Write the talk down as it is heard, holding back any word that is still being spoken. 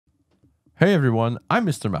Hey everyone, I'm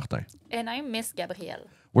Mr. Martin. And I'm Miss Gabrielle.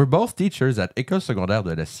 We're both teachers at École Secondaire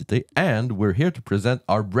de la Cité, and we're here to present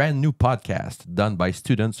our brand new podcast done by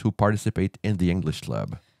students who participate in the English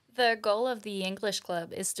Club. The goal of the English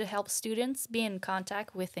Club is to help students be in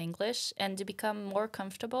contact with English and to become more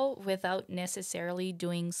comfortable without necessarily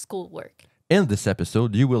doing schoolwork. In this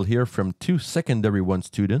episode, you will hear from two Secondary 1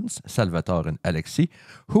 students, Salvatore and Alexis,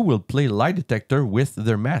 who will play lie detector with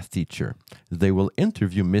their math teacher. They will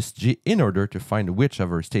interview Miss G in order to find which of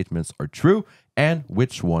her statements are true and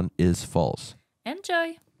which one is false.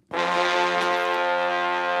 Enjoy!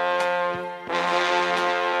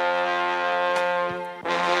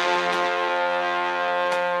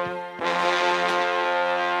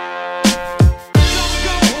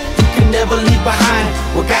 Never leave behind.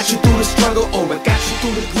 What got you through the struggle or what got you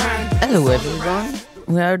through the grind? Hello everyone,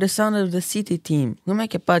 we are the sound of the Cité team. We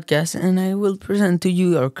make a podcast and I will present to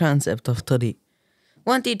you our concept of today.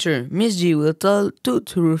 One teacher, Miss G, will tell two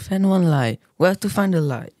truths and one lie. We have to find a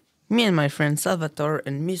lie. Me and my friend Salvatore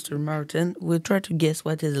and Mr. Martin will try to guess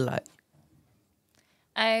what is a lie.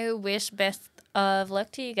 I wish best of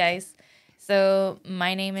luck to you guys. So,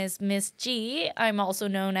 my name is Miss G. I'm also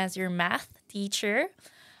known as your math teacher.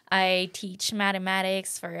 I teach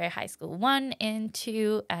mathematics for high school 1 and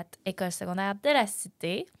 2 at École Secondaire de la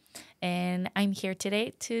Cité. And I'm here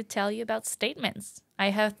today to tell you about statements. I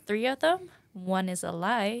have 3 of them. One is a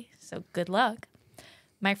lie, so good luck.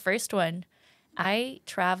 My first one, I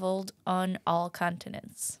traveled on all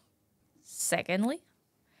continents. Secondly,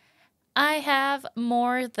 I have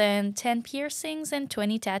more than 10 piercings and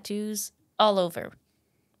 20 tattoos all over.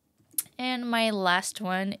 And my last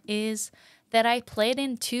one is that I played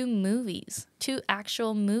in 2 movies, 2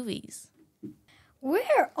 actual movies.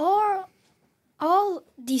 Where are all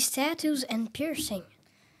these tattoos and piercing?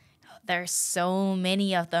 There's so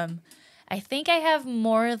many of them. I think I have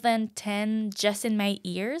more than 10 just in my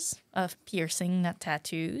ears of piercing, not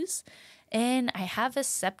tattoos. And I have a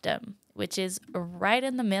septum, which is right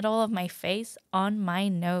in the middle of my face on my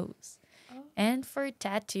nose. And for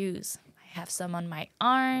tattoos, I have some on my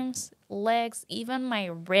arms, legs, even my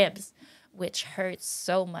ribs, which hurts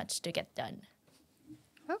so much to get done.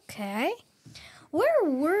 Okay. Where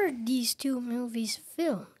were these 2 movies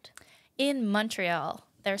filmed? In Montreal,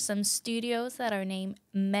 there's some studios that are named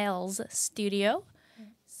Mel's Studio.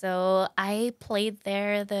 So I played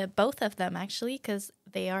there, both of them actually, because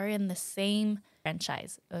they are in the same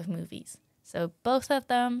franchise of movies. So both of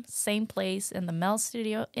them, same place in the Mel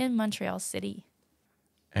Studio in Montreal City.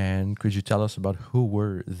 And could you tell us about who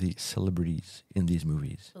were the celebrities in these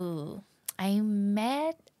movies? Ooh, I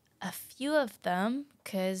met a few of them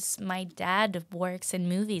because my dad works in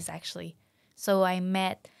movies, actually. So I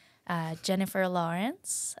met Jennifer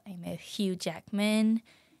Lawrence, I met Hugh Jackman,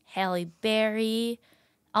 Halle Berry,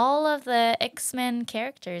 all of the X-Men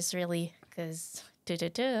characters, really, because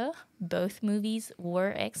both movies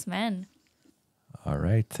were X-Men. All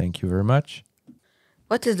right, thank you very much.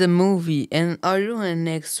 What is the movie and are you an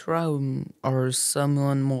extra or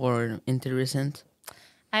someone more interesting?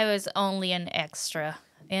 I was only an extra.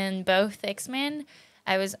 In both X-Men,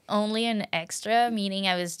 I was only an extra, meaning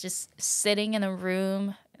I was just sitting in a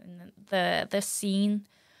room. The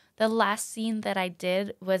last scene that I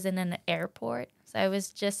did was in an airport. So I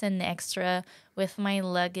was just an extra with my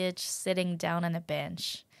luggage sitting down on a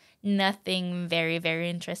bench. Nothing very, very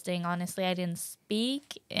interesting. Honestly, I didn't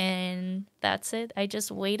speak and that's it. I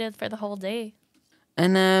just waited for the whole day.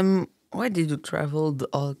 And why did you travel the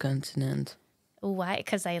all continent? Why?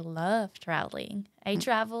 Because I love traveling.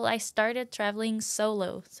 I started traveling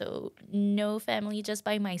solo, so no family, just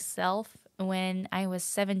by myself when I was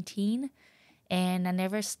 17, and I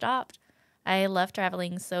never stopped. I love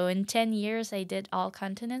traveling, so in 10 years I did all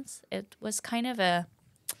continents. It was kind of a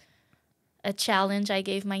challenge I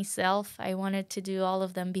gave myself. I wanted to do all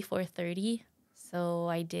of them before 30, so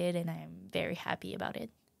I did, and I'm very happy about it.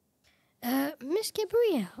 Miss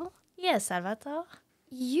Gabrielle, Yes, Salvatore?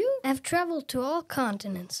 you have traveled to all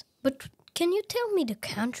continents, but can you tell me the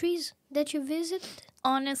countries that you visited?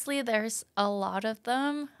 Honestly, there's a lot of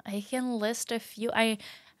them. I can list a few. I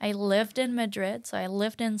lived in Madrid, so I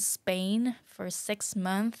lived in Spain for 6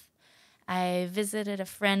 months. I visited a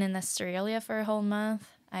friend in Australia for a whole month.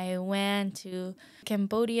 I went to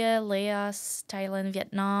Cambodia, Laos, Thailand,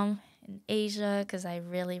 Vietnam, and Asia because I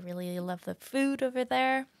really, really love the food over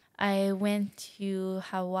there. I went to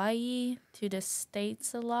Hawaii, to the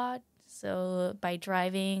States a lot. So by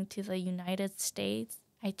driving to the United States,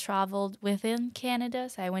 I traveled within Canada.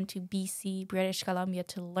 So I went to BC, British Columbia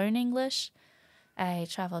to learn English. I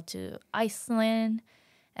traveled to Iceland,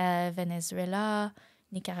 Venezuela,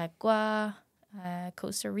 Nicaragua,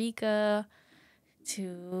 Costa Rica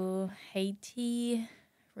to Haiti,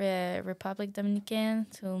 Republic Dominican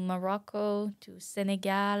to Morocco to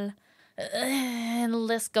Senegal. And the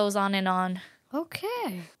list goes on and on.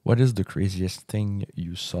 Okay. What is the craziest thing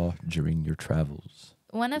you saw during your travels?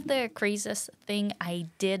 One of the craziest thing I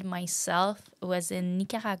did myself was in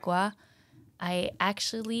Nicaragua. I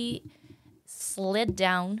actually slid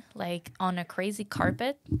down like on a crazy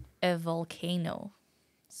carpet, a volcano.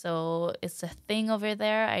 So it's a thing over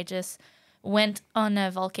there. I just went on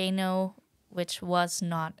a volcano which was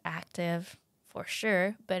not active for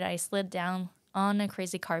sure, but I slid down on a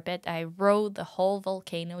crazy carpet. I rode the whole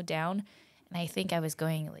volcano down, and I think I was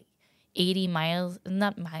going like 80 miles,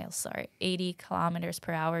 not miles, sorry, 80 kilometers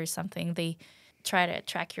per hour or something. They try to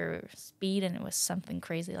track your speed, and it was something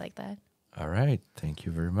crazy like that. All right. Thank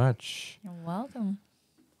you very much. You're welcome.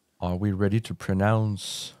 Are we ready to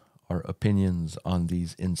pronounce our opinions on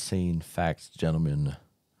these insane facts, gentlemen?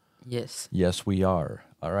 Yes. Yes, we are.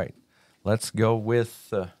 All right. Let's go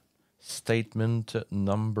with statement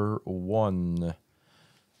number 1.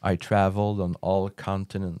 I traveled on all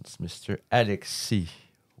continents. Mr. Alexis,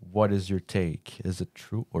 what is your take? Is it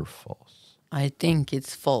true or false? I think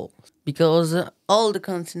it's false because all the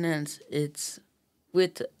continents it's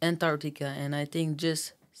with Antarctica, and I think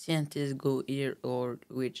just scientists go here or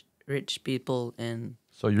rich people and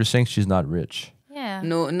So you're saying she's not rich? Yeah.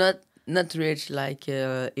 no, not rich like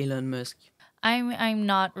Elon Musk. I'm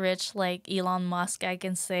not rich like Elon Musk, I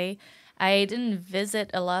can say. I didn't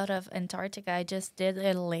visit a lot of Antarctica. I just did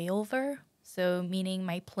a layover. So meaning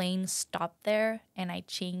my plane stopped there and I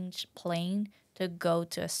changed plane to go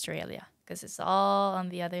to Australia because it's all on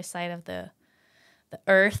the other side of the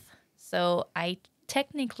earth. So I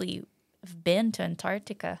technically have been to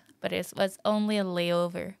Antarctica, but it was only a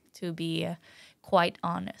layover to be quite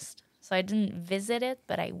honest. So I didn't visit it,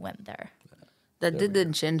 but I went there. That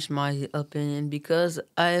didn't change my opinion because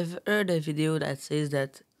I've heard a video that says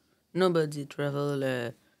that nobody travel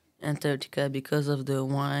Antarctica because of the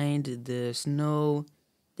wind, the snow.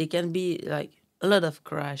 There can be like a lot of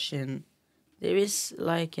crash, and there is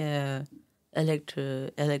like a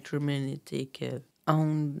electromagnetic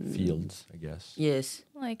on Fields, I guess. Yes,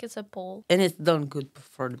 Like it's a pole. and it's done good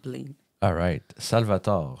for the plane. All right.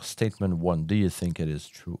 Salvatore, statement 1. Do you think it is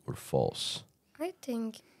true or false? I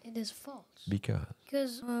think it is false. Because.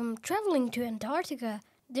 Because traveling to Antarctica,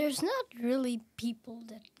 there's not really people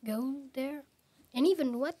that go there. And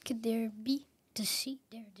even what could there be to see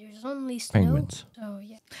there? There's only snow. Penguins. So,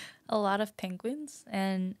 yeah. A lot of penguins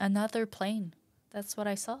and another plane. That's what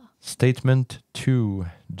I saw. Statement 2,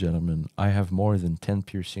 gentlemen. I have more than 10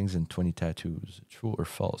 piercings and 20 tattoos. True or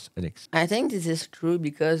false, Alex? I think this is true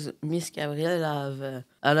because Miss Gabrielle have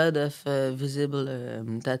a lot of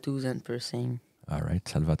visible tattoos and piercing. All right.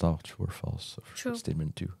 Salvatore, true or false? True.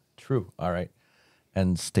 Statement 2. True. All right.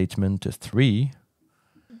 And statement 3.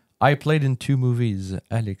 I played in 2 movies.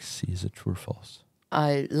 Alex, is it true or false?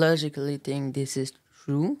 I logically think this is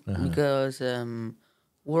true because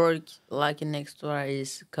work like an extra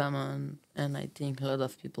is common, and I think a lot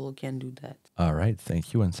of people can do that. All right.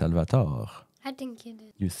 Thank you. And Salvatore, I think it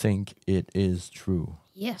is. you think it is true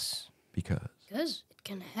Yes. because. Because it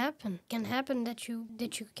can happen. It can happen that you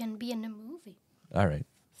can be in a movie. All right.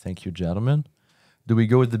 Thank you, gentlemen. Do we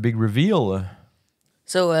go with the big reveal?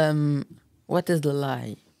 So, what is the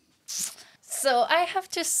lie? So I have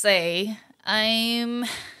to say, I'm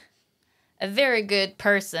a very good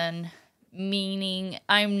person, meaning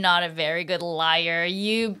I'm not a very good liar.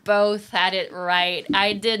 You both had it right.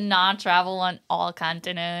 I did not travel on all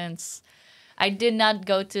continents. I did not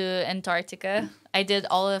go to Antarctica. I did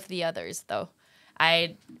all of the others, though.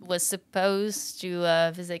 I was supposed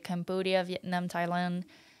to visit Cambodia, Vietnam, Thailand,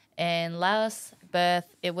 and Laos, but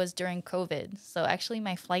it was during COVID. So actually,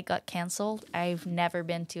 my flight got canceled. I've never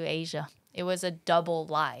been to Asia. It was a double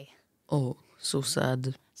lie. Oh, so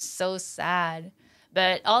sad. So sad.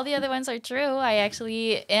 But all the other ones are true. I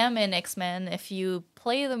actually am in X-Men. If you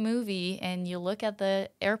play the movie and you look at the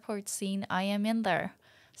airport scene, I am in there.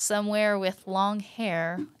 Somewhere with long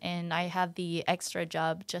hair, and I had the extra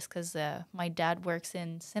job just because my dad works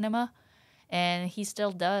in cinema, and he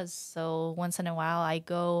still does. So once in a while, I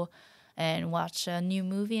go and watch a new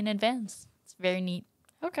movie in advance. It's very neat.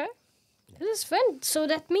 Okay. This is fun. So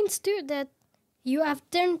that means, too, that you have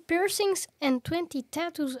 10 piercings and 20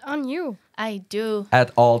 tattoos on you. I do. At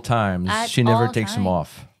all times. At She never all takes them time.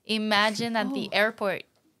 off. Imagine at the airport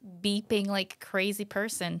beeping like a crazy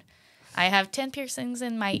person. I have 10 piercings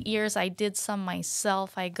in my ears. I did some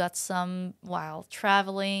myself. I got some while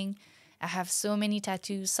traveling. I have so many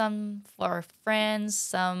tattoos, some for friends,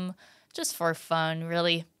 some just for fun,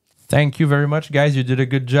 really. Thank you very much, guys. You did a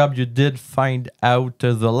good job. You did find out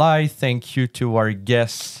the lie. Thank you to our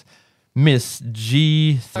guests, Miss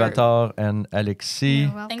G, Salvatore, and Alexis. You're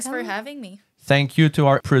welcome. Thanks for having me. Thank you to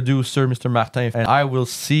our producer, Mr. Martin. And I will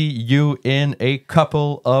see you in a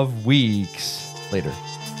couple of weeks. Later.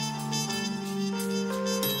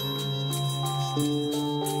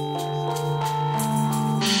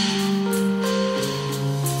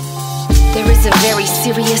 There is a very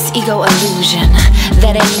serious ego illusion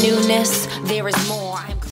that in newness there is more.